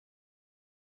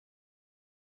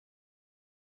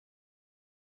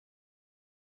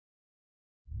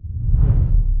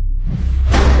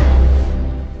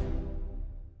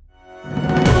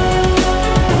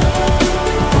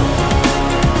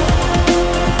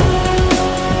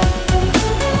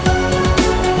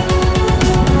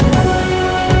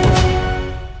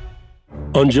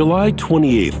On July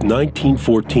 28,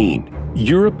 1914,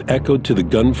 Europe echoed to the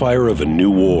gunfire of a new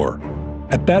war.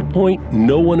 At that point,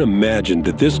 no one imagined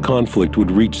that this conflict would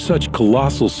reach such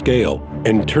colossal scale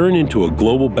and turn into a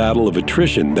global battle of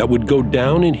attrition that would go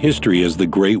down in history as the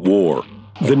Great War.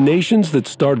 The nations that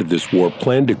started this war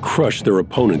planned to crush their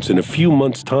opponents in a few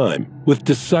months' time with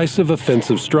decisive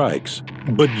offensive strikes.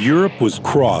 But Europe was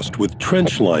crossed with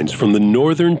trench lines from the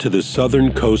northern to the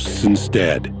southern coasts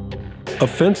instead.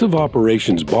 Offensive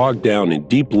operations bogged down in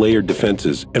deep layered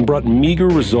defenses and brought meager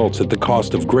results at the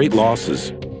cost of great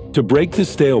losses. To break the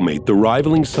stalemate, the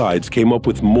rivaling sides came up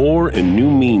with more and new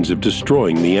means of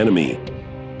destroying the enemy.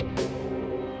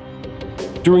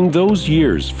 During those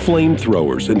years,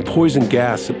 flamethrowers and poison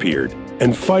gas appeared,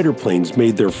 and fighter planes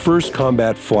made their first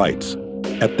combat flights.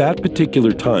 At that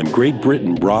particular time, Great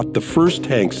Britain brought the first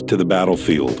tanks to the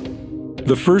battlefield.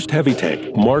 The first heavy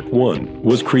tank, Mark I,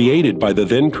 was created by the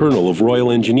then Colonel of Royal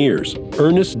Engineers,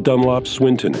 Ernest Dunlop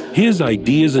Swinton. His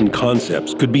ideas and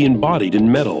concepts could be embodied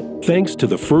in metal, thanks to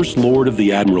the First Lord of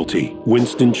the Admiralty,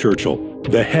 Winston Churchill,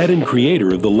 the head and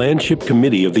creator of the Landship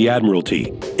Committee of the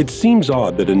Admiralty. It seems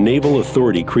odd that a naval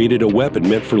authority created a weapon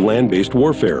meant for land-based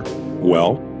warfare.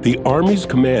 Well, the Army's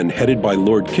command, headed by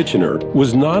Lord Kitchener,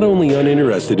 was not only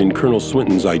uninterested in Colonel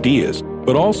Swinton's ideas,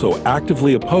 but also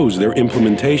actively opposed their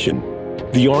implementation.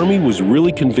 The Army was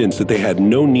really convinced that they had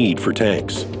no need for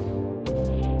tanks.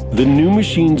 The new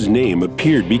machine's name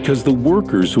appeared because the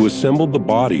workers who assembled the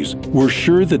bodies were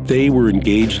sure that they were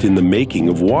engaged in the making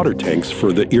of water tanks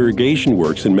for the irrigation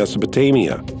works in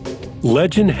Mesopotamia.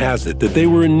 Legend has it that they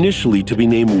were initially to be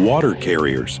named water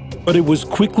carriers, but it was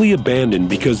quickly abandoned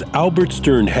because Albert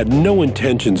Stern had no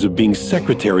intentions of being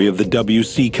secretary of the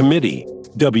WC Committee,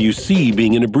 WC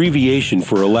being an abbreviation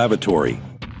for a lavatory.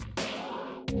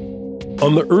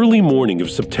 On the early morning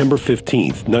of September 15,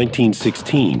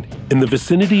 1916, in the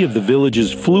vicinity of the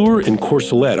villages Fleur and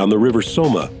Courcelette on the River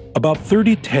Somme, about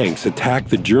 30 tanks attacked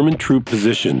the German troop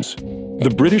positions.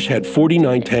 The British had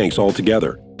 49 tanks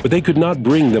altogether, but they could not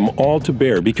bring them all to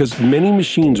bear because many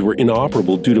machines were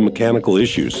inoperable due to mechanical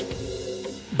issues.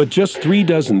 But just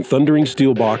 36 thundering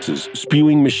steel boxes,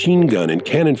 spewing machine gun and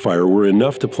cannon fire were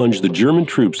enough to plunge the German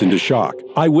troops into shock.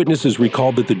 Eyewitnesses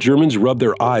recalled that the Germans rubbed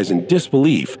their eyes in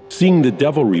disbelief, seeing the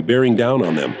devilry bearing down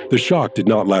on them. The shock did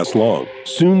not last long.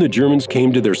 Soon the Germans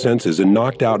came to their senses and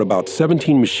knocked out about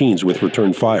 17 machines with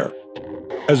return fire.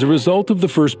 As a result of the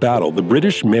first battle, the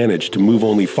British managed to move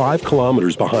only 5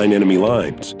 kilometers behind enemy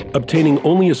lines, obtaining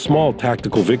only a small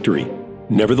tactical victory.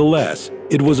 Nevertheless,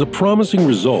 it was a promising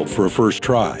result for a first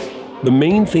try. The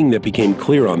main thing that became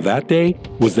clear on that day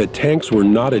was that tanks were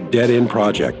not a dead-end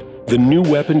project. The new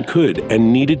weapon could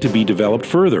and needed to be developed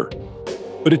further.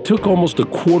 But it took almost a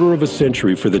quarter of a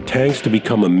century for the tanks to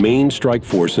become a main strike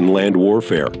force in land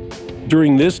warfare.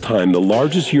 During this time, the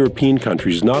largest European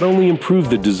countries not only improved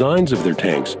the designs of their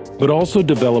tanks, but also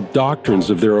developed doctrines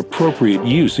of their appropriate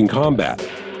use in combat.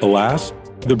 Alas,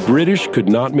 the British could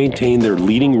not maintain their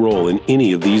leading role in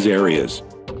any of these areas.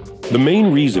 The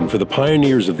main reason for the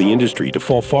pioneers of the industry to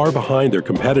fall far behind their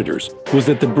competitors was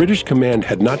that the British command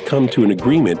had not come to an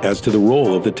agreement as to the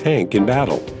role of the tank in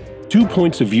battle. 2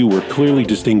 points of view were clearly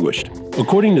distinguished.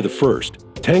 According to the first,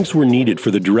 tanks were needed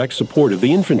for the direct support of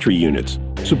the infantry units.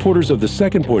 Supporters of the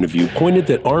second point of view pointed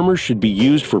that armor should be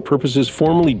used for purposes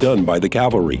formerly done by the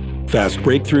cavalry: fast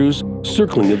breakthroughs,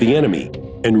 circling of the enemy,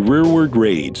 and rearward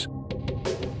raids.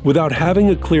 Without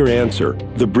having a clear answer,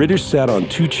 the British sat on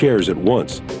 2 chairs at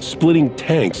once, splitting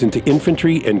tanks into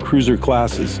infantry and cruiser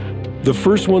classes. The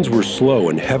first ones were slow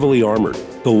and heavily armored.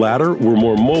 The latter were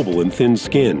more mobile and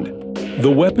thin-skinned.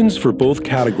 The weapons for both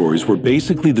categories were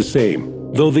basically the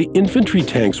same, though the infantry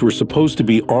tanks were supposed to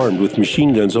be armed with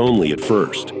machine guns only at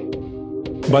first.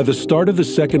 By the start of the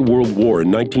Second World War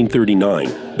in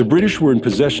 1939, the British were in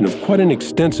possession of quite an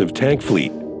extensive tank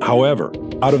fleet. However,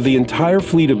 out of the entire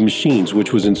fleet of machines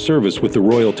which was in service with the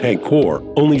Royal Tank Corps,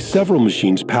 only several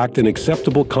machines packed an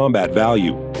acceptable combat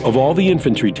value. Of all the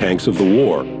infantry tanks of the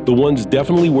war, the ones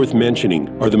definitely worth mentioning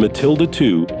are the Matilda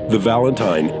II, the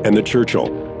Valentine, and the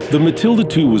Churchill. The Matilda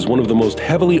II was one of the most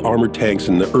heavily armored tanks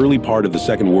in the early part of the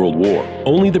Second World War.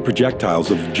 Only the projectiles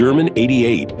of German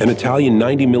 88 and Italian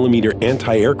 90mm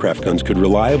anti-aircraft guns could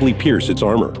reliably pierce its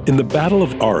armor. In the Battle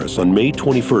of Arras on May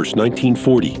 21,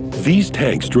 1940, these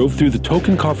tanks drove through the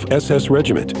Totenkopf SS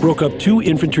Regiment, broke up 2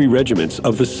 infantry regiments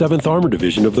of the 7th Armored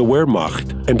Division of the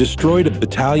Wehrmacht, and destroyed a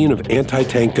battalion of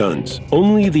anti-tank guns.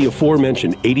 Only the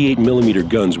aforementioned 88mm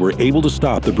guns were able to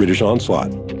stop the British onslaught.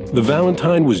 The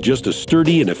Valentine was just a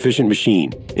sturdy and efficient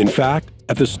machine. In fact,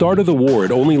 at the start of the war,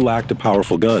 it only lacked a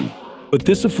powerful gun. But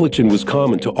this affliction was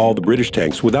common to all the British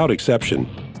tanks without exception.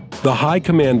 The High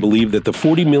Command believed that the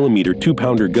 40mm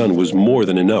 2-pounder gun was more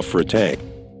than enough for a tank.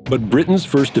 But Britain's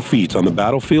first defeats on the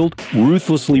battlefield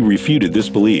ruthlessly refuted this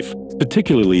belief,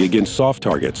 particularly against soft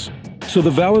targets. So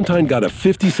the Valentine got a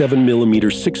 57mm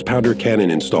 6-pounder cannon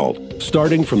installed,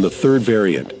 starting from the third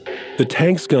variant. The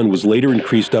tank's gun was later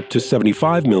increased up to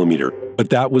 75mm, but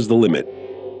that was the limit.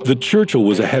 The Churchill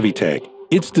was a heavy tank.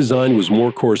 Its design was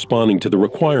more corresponding to the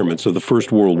requirements of the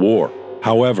First World War.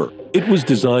 However, it was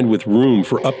designed with room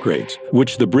for upgrades,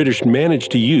 which the British managed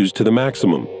to use to the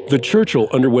maximum. The Churchill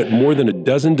underwent more than a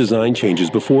dozen design changes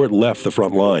before it left the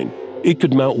front line. It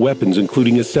could mount weapons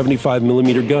including a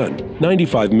 75mm gun,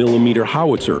 95mm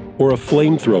howitzer, or a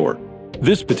flamethrower.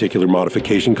 This particular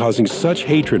modification causing such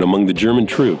hatred among the German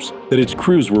troops that its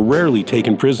crews were rarely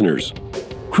taken prisoners.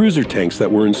 Cruiser tanks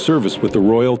that were in service with the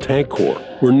Royal Tank Corps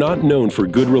were not known for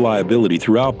good reliability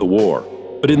throughout the war.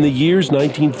 But in the years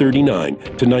 1939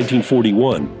 to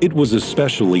 1941, it was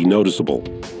especially noticeable.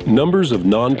 Numbers of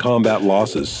non-combat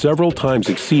losses several times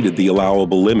exceeded the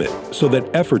allowable limit, so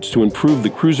that efforts to improve the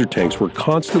cruiser tanks were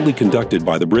constantly conducted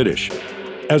by the British.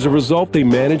 As a result, they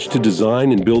managed to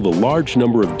design and build a large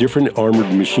number of different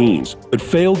armored machines, but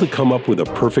failed to come up with a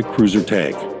perfect cruiser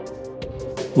tank.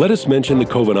 Let us mention the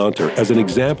Covenanter as an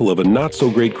example of a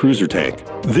not-so-great cruiser tank.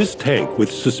 This tank,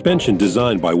 with suspension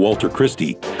designed by Walter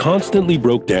Christie, constantly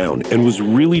broke down and was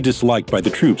really disliked by the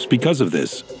troops because of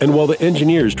this. And while the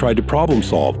engineers tried to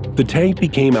problem-solve, the tank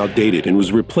became outdated and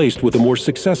was replaced with a more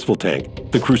successful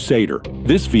tank, the Crusader.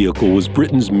 This vehicle was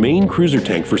Britain's main cruiser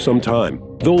tank for some time,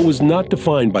 though it was not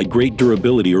defined by great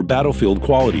durability or battlefield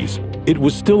qualities. It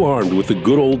was still armed with the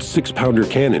good old 6-pounder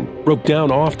cannon, broke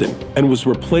down often, and was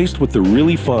replaced with the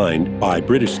really fine, by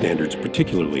British standards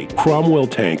particularly, Cromwell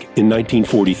tank in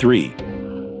 1943.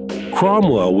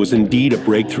 Cromwell was indeed a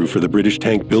breakthrough for the British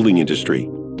tank building industry.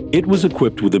 It was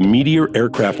equipped with a Meteor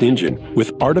aircraft engine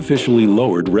with artificially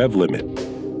lowered rev limit.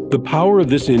 The power of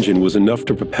this engine was enough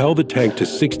to propel the tank to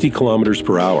 60 kilometers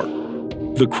per hour.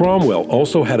 The Cromwell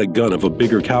also had a gun of a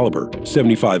bigger caliber,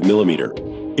 75mm.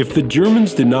 If the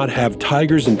Germans did not have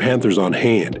Tigers and Panthers on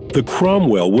hand, the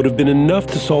Cromwell would have been enough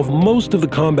to solve most of the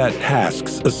combat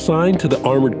tasks assigned to the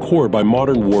Armored Corps by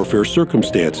modern warfare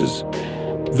circumstances.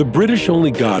 The British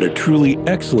only got a truly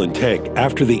excellent tank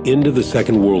after the end of the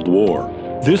Second World War.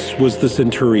 This was the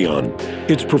Centurion.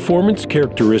 Its performance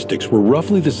characteristics were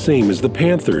roughly the same as the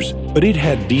Panthers, but it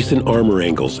had decent armor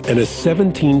angles and a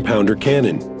 17-pounder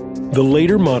cannon. The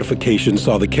later modification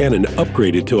saw the cannon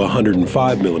upgraded to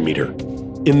 105mm.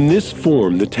 In this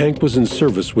form, the tank was in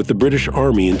service with the British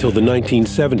Army until the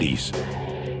 1970s.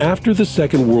 After the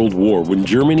Second World War, when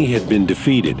Germany had been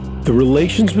defeated, the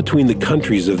relations between the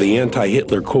countries of the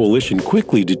anti-Hitler coalition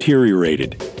quickly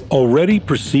deteriorated. Already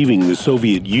perceiving the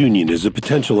Soviet Union as a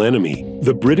potential enemy,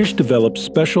 the British developed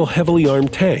special heavily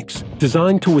armed tanks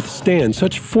designed to withstand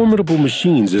such formidable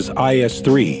machines as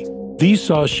IS-3. These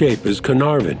saw shape as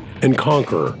Carnarvon and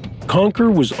Conqueror.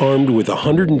 Conqueror was armed with a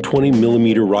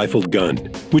 120mm rifled gun,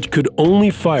 which could only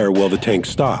fire while the tank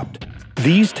stopped.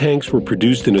 These tanks were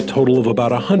produced in a total of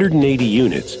about 180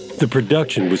 units. The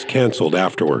production was cancelled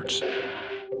afterwards.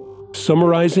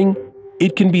 Summarizing,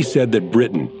 it can be said that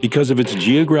Britain, because of its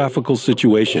geographical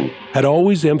situation, had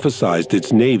always emphasized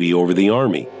its navy over the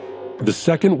army. The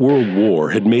Second World War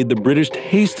had made the British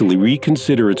hastily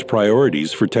reconsider its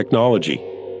priorities for technology.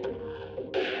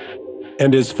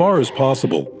 And as far as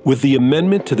possible, with the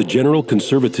amendment to the general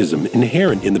conservatism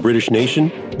inherent in the British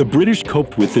nation, the British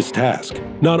coped with this task,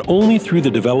 not only through the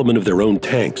development of their own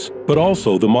tanks, but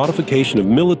also the modification of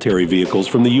military vehicles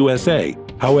from the USA.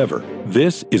 However,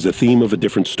 this is a theme of a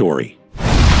different story.